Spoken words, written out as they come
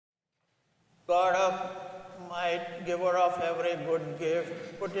God of might, giver of every good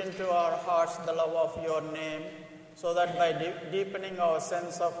gift, put into our hearts the love of your name, so that by deepening our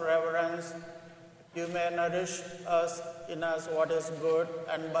sense of reverence, you may nourish us in us what is good,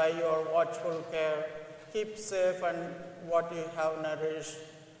 and by your watchful care, keep safe and what you have nourished.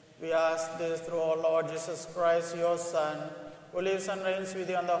 We ask this through our Lord Jesus Christ, your Son, who lives and reigns with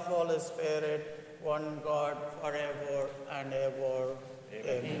you and the Holy Spirit, one God, forever and ever.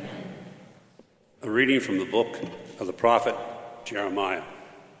 Amen. A reading from the book of the prophet Jeremiah.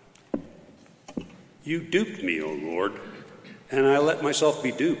 You duped me, O Lord, and I let myself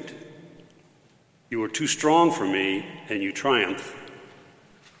be duped. You were too strong for me, and you triumphed.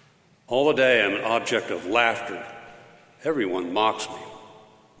 All the day I'm an object of laughter. Everyone mocks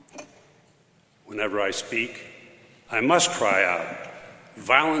me. Whenever I speak, I must cry out.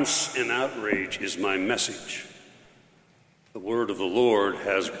 Violence and outrage is my message. The word of the Lord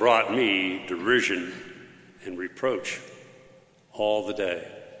has brought me derision and reproach all the day.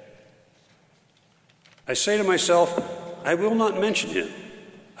 I say to myself, I will not mention him.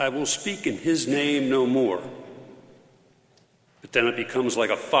 I will speak in his name no more. But then it becomes like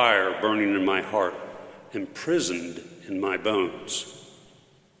a fire burning in my heart, imprisoned in my bones.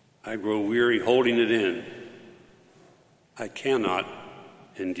 I grow weary holding it in. I cannot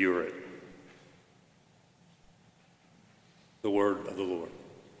endure it. The word of the Lord.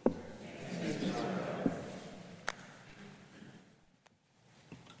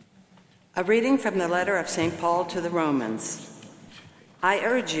 A reading from the letter of St. Paul to the Romans. I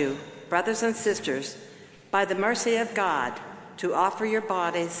urge you, brothers and sisters, by the mercy of God, to offer your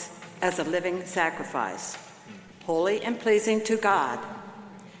bodies as a living sacrifice, holy and pleasing to God,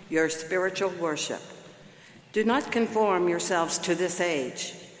 your spiritual worship. Do not conform yourselves to this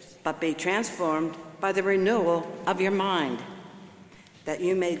age, but be transformed by the renewal of your mind, that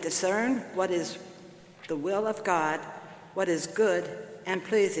you may discern what is the will of God, what is good and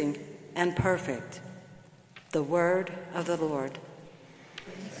pleasing and perfect. The word of the Lord.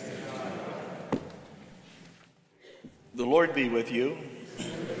 The Lord be with you.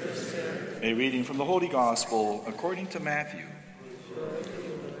 A reading from the Holy Gospel according to Matthew.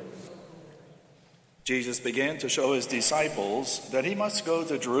 Jesus began to show his disciples that he must go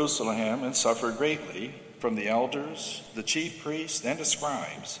to Jerusalem and suffer greatly from the elders, the chief priests, and the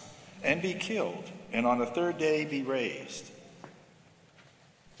scribes, and be killed, and on the third day be raised.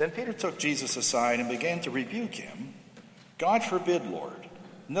 Then Peter took Jesus aside and began to rebuke him. God forbid, Lord,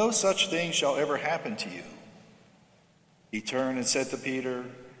 no such thing shall ever happen to you. He turned and said to Peter,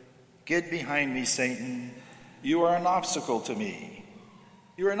 Get behind me, Satan. You are an obstacle to me.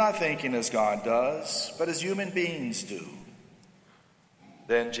 You are not thinking as God does, but as human beings do.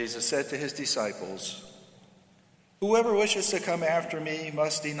 Then Jesus said to his disciples, Whoever wishes to come after me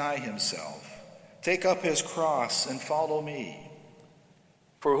must deny himself, take up his cross, and follow me.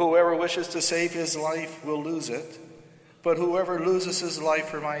 For whoever wishes to save his life will lose it, but whoever loses his life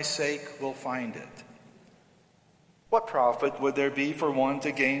for my sake will find it. What profit would there be for one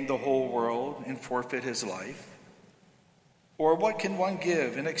to gain the whole world and forfeit his life? Or what can one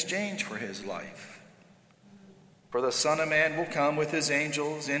give in exchange for his life? For the Son of Man will come with his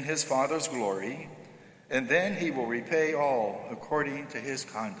angels in his Father's glory, and then he will repay all according to his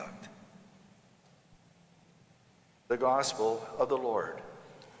conduct. The Gospel of the Lord.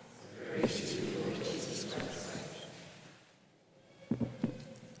 Praise to you, Lord Jesus Christ.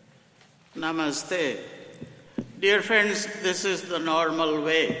 Namaste. Dear friends, this is the normal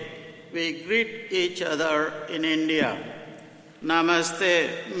way we greet each other in India.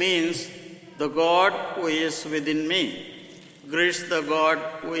 Namaste means the God who is within me greets the God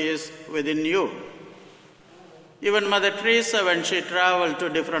who is within you. Even Mother Teresa, when she traveled to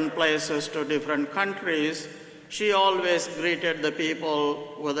different places, to different countries, she always greeted the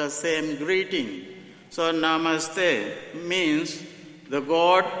people with the same greeting. So Namaste means the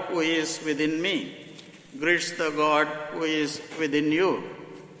God who is within me greets the God who is within you.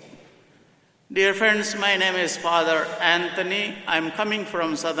 Dear friends, my name is Father Anthony. I am coming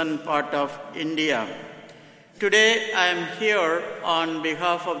from southern part of India. Today I am here on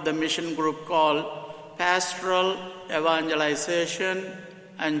behalf of the mission group called Pastoral Evangelization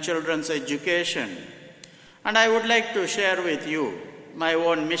and Children's Education. And I would like to share with you my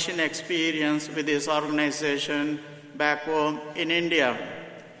own mission experience with this organization back home in India.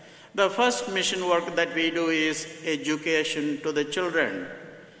 The first mission work that we do is education to the children.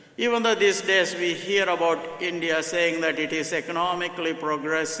 Even though these days we hear about India saying that it is economically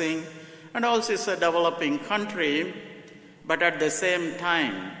progressing and also is a developing country, but at the same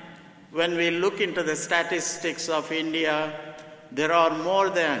time, when we look into the statistics of India, there are more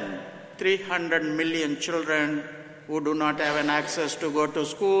than 300 million children who do not have an access to go to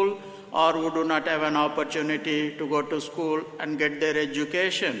school or who do not have an opportunity to go to school and get their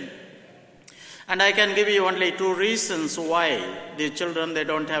education. And I can give you only 2 reasons why the children, they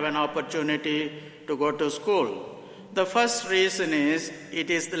don't have an opportunity to go to school. The first reason is it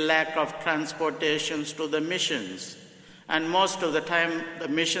is the lack of transportations to the missions. And most of the time, the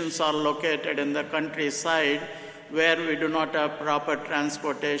missions are located in the countryside where we do not have proper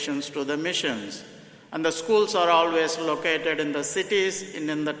transportations to the missions. And the schools are always located in the cities and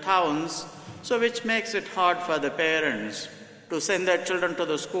in the towns, so which makes it hard for the parents to send their children to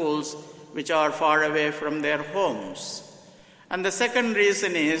the schools which are far away from their homes. And the second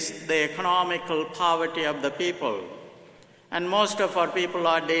reason is the economical poverty of the people. And most of our people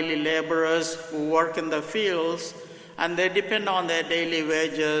are daily laborers who work in the fields, and they depend on their daily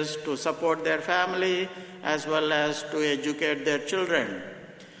wages to support their family as well as to educate their children.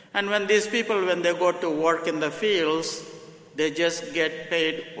 And when these people, when they go to work in the fields, they just get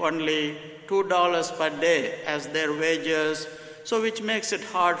paid only $2 per day as their wages, so which makes it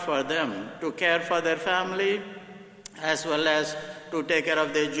hard for them to care for their family as well as to take care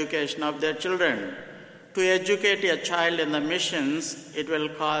of the education of their children. To educate a child in the missions, it will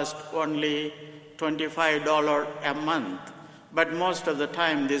cost only $25 a month. But most of the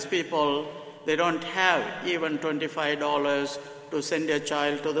time, these people, they don't have even $25 to send a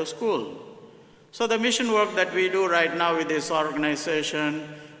child to the school. So the mission work that we do right now with this organization,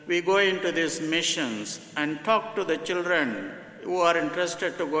 we go into these missions and talk to the children who are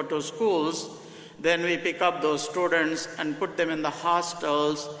interested to go to schools. Then we pick up those students and put them in the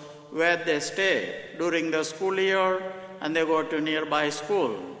hostels where they stay during the school year, and they go to nearby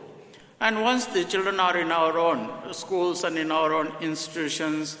school. And once the children are in our own schools and in our own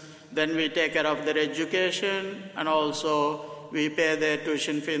institutions, then we take care of their education, and also we pay their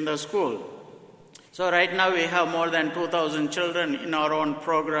tuition fee in the school. So right now we have more than 2,000 children in our own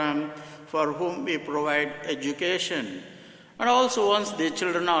program for whom we provide education. And also once the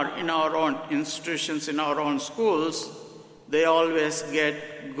children are in our own institutions, in our own schools, they always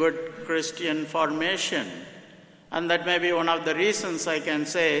get good Christian formation. And that may be one of the reasons I can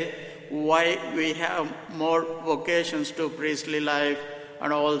say why we have more vocations to priestly life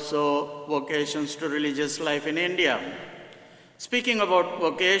and also vocations to religious life in India. Speaking about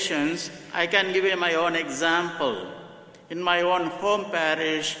vocations, I can give you my own example. In my own home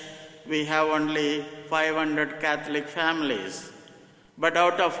parish, we have only 500 Catholic families. But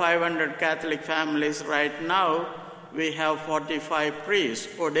out of 500 Catholic families right now, we have 45 priests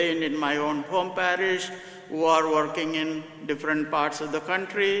ordained in my own home parish who are working in different parts of the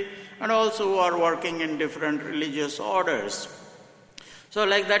country and also who are working in different religious orders. So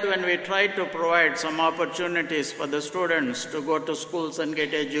like that, when we try to provide some opportunities for the students to go to schools and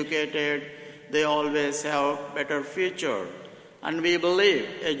get educated, they always have a better future. And we believe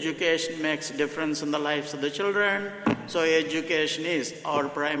education makes a difference in the lives of the children, so education is our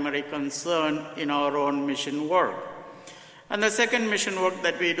primary concern in our own mission work. And the second mission work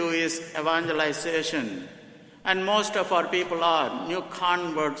that we do is evangelization. And most of our people are new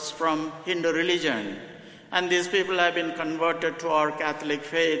converts from Hindu religion. And these people have been converted to our Catholic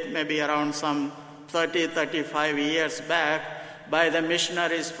faith maybe around some 35 years back by the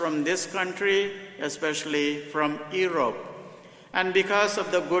missionaries from this country, especially from Europe. And because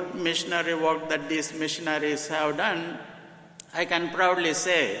of the good missionary work that these missionaries have done, I can proudly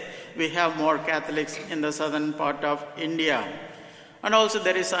say we have more Catholics in the southern part of India. And also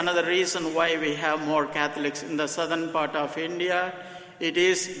there is another reason why we have more Catholics in the southern part of India. It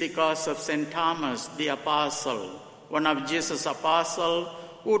is because of St. Thomas the Apostle, one of Jesus' apostles,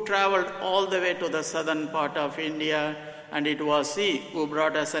 who traveled all the way to the southern part of India, and it was he who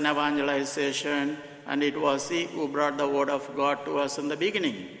brought us an evangelization, and it was he who brought the word of God to us in the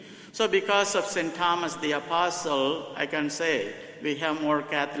beginning. So because of St. Thomas the Apostle, I can say we have more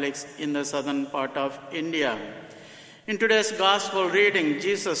Catholics in the southern part of India. In today's gospel reading,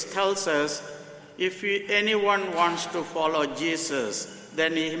 Jesus tells us, if anyone wants to follow Jesus,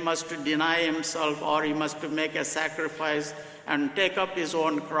 then he must deny himself, or he must make a sacrifice and take up his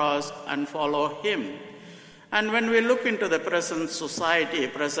own cross and follow him. And when we look into the present society,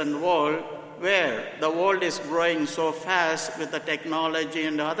 present world, where the world is growing so fast with the technology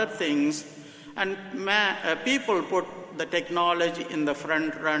and other things, and people put the technology in the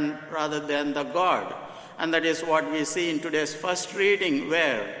front run rather than the God. And that is what we see in today's first reading,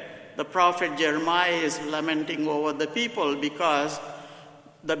 where the prophet Jeremiah is lamenting over the people because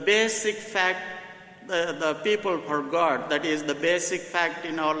the basic fact, the people forgot, that is the basic fact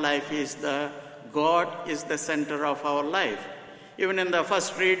in our life is the God is the center of our life. even in the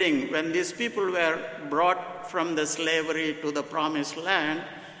first reading, when these people were brought from the slavery to the promised land,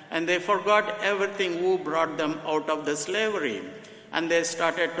 and they forgot everything who brought them out of the slavery, and they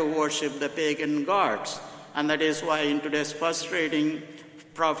started to worship the pagan gods. And that is why in today's first reading,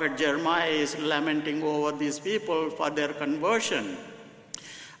 Prophet Jeremiah is lamenting over these people for their conversion.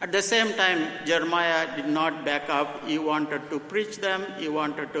 At the same time, Jeremiah did not back up. He wanted to preach them. He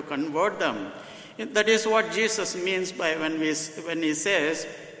wanted to convert them. That is what Jesus means by when he says,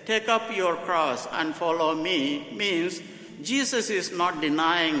 "Take up your cross and follow me," means Jesus is not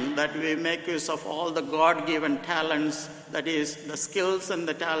denying that we make use of all the God-given talents, that is, the skills and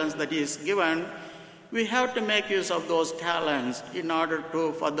the talents that He is given. We have to make use of those talents in order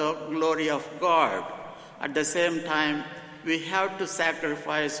to, for the glory of God. At the same time, we have to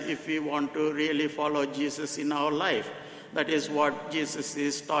sacrifice if we want to really follow Jesus in our life. That is what Jesus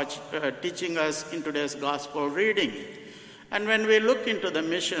is teaching us in today's gospel reading. And when we look into the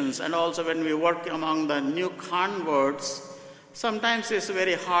missions and also when we work among the new converts, sometimes it's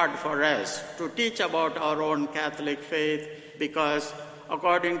very hard for us to teach about our own Catholic faith because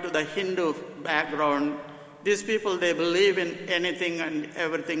according to the Hindu background, these people, they believe in anything and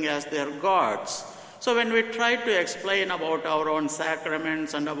everything as their gods. So when we try to explain about our own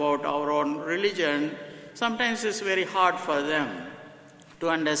sacraments and about our own religion, sometimes it's very hard for them to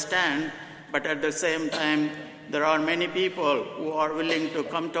understand, but at the same time, there are many people who are willing to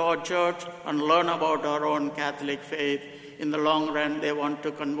come to our church and learn about our own Catholic faith. In the long run, they want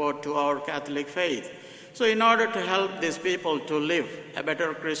to convert to our Catholic faith. So in order to help these people to live a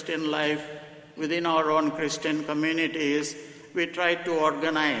better Christian life within our own Christian communities, we try to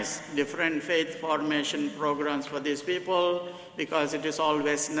organize different faith formation programs for these people because it is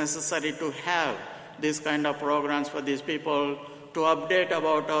always necessary to have these kind of programs for these people to update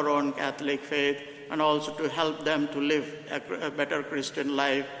about our own Catholic faith and also to help them to live a better Christian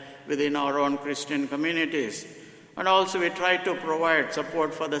life within our own Christian communities. And also we try to provide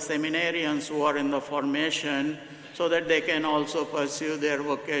support for the seminarians who are in the formation so that they can also pursue their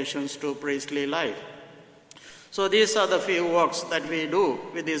vocations to priestly life. So these are the few works that we do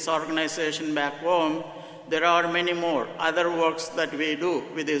with this organization back home. There are many more other works that we do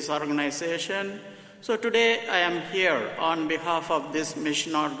with this organization. So today I am here on behalf of this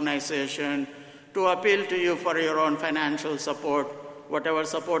mission organization to appeal to you for your own financial support. Whatever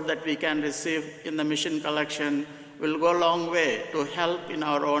support that we can receive in the mission collection will go a long way to help in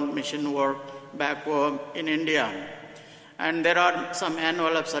our own mission work back home in India. And there are some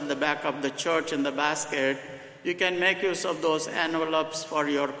envelopes at the back of the church in the basket. You can make use of those envelopes for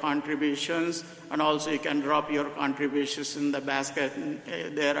your contributions, and also you can drop your contributions in the basket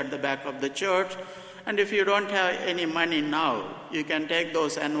there at the back of the church. And if you don't have any money now, you can take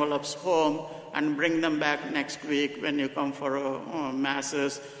those envelopes home and bring them back next week when you come for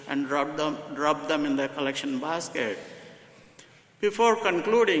masses and drop them in the collection basket. Before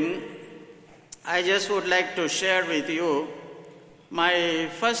concluding, I just would like to share with you my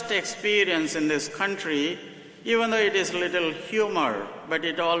first experience in this country, even though it is little humor, but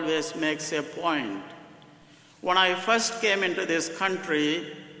it always makes a point. When I first came into this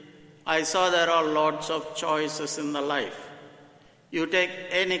country, I saw there are lots of choices in the life. You take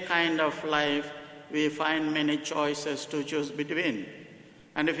any kind of life, we find many choices to choose between.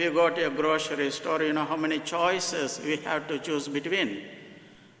 And if you go to a grocery store, you know how many choices we have to choose between.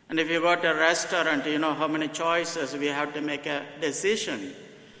 And if you go to a restaurant, you know how many choices we have to make a decision.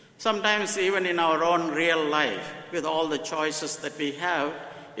 Sometimes even in our own real life, with all the choices that we have,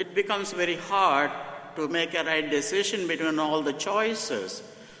 it becomes very hard to make a right decision between all the choices.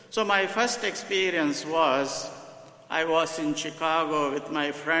 So my first experience was, I was in Chicago with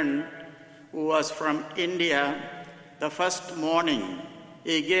my friend who was from India. The first morning,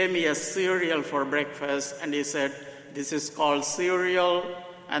 he gave me a cereal for breakfast and he said, "This is called cereal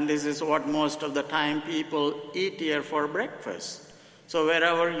and this is what most of the time people eat here for breakfast. So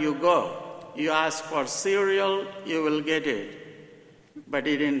wherever you go, you ask for cereal, you will get it." But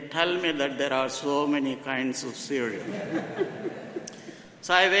he didn't tell me that there are so many kinds of cereal.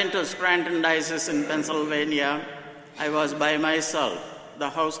 So I went to Scranton Diocese in Pennsylvania. I was by myself. The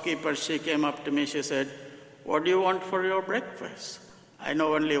housekeeper, she came up to me, she said, "What do you want for your breakfast?" I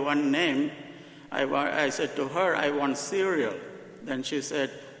know only one name. I said to her, "I want cereal." Then she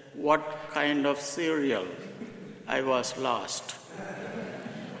said, "What kind of cereal?" I was lost.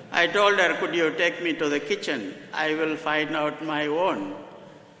 I told her, "Could you take me to the kitchen? I will find out my own."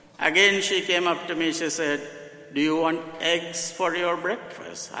 Again, she came up to me, she said, "Do you want eggs for your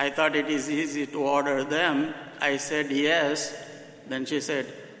breakfast?" I thought it is easy to order them. I said, "Yes." Then she said,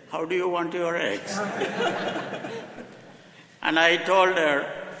 "How do you want your eggs?" And I told her,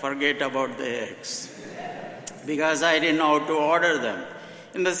 forget about the eggs, because I didn't know how to order them.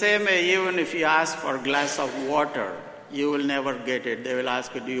 In the same way, even if you ask for a glass of water, you will never get it. They will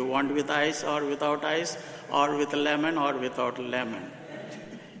ask you, do you want with ice or without ice, or with lemon or without lemon?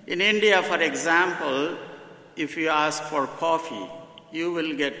 In India, for example, if you ask for coffee, you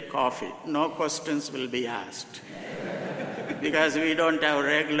will get coffee. No questions will be asked. Because we don't have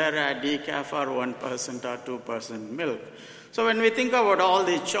regular decaf or 1% or 2% milk. So when we think about all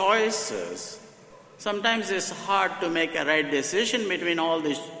the choices, sometimes it's hard to make a right decision between all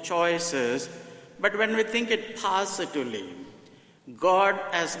these choices. But when we think it positively, God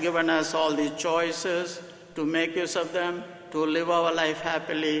has given us all these choices to make use of them, to live our life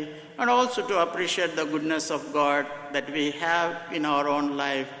happily, and also to appreciate the goodness of God that we have in our own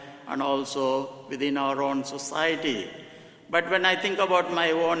life and also within our own society. But when I think about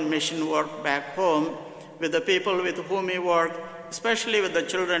my own mission work back home, with the people with whom we work, especially with the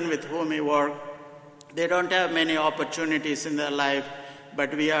children with whom we work, they don't have many opportunities in their life,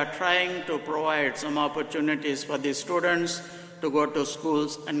 but we are trying to provide some opportunities for the students to go to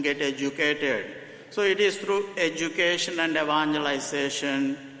schools and get educated. So it is through education and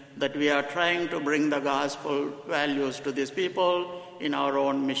evangelization that we are trying to bring the gospel values to these people in our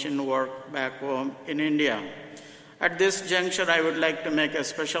own mission work back home in India. At this juncture, I would like to make a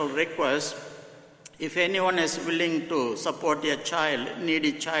special request. If anyone is willing to support a child,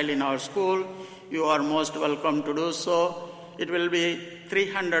 needy child in our school, you are most welcome to do so. It will be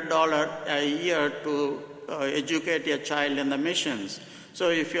 $300 a year to educate a child in the missions. So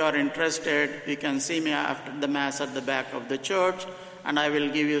if you are interested, you can see me after the Mass at the back of the church, and I will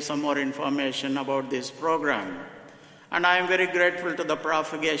give you some more information about this program. And I am very grateful to the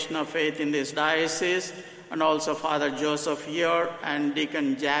Propagation of Faith in this diocese, and also Father Joseph here and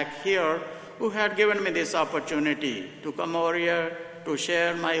Deacon Jack here, who had given me this opportunity to come over here to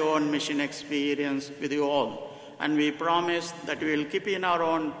share my own mission experience with you all. And we promise that we will keep in our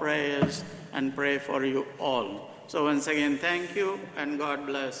own prayers and pray for you all. So once again, thank you, and God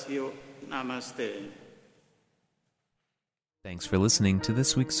bless you. Namaste. Thanks for listening to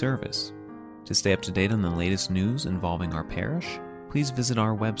this week's service. To stay up to date on the latest news involving our parish, please visit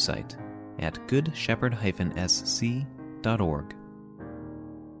our website at goodshepherd-sc.org.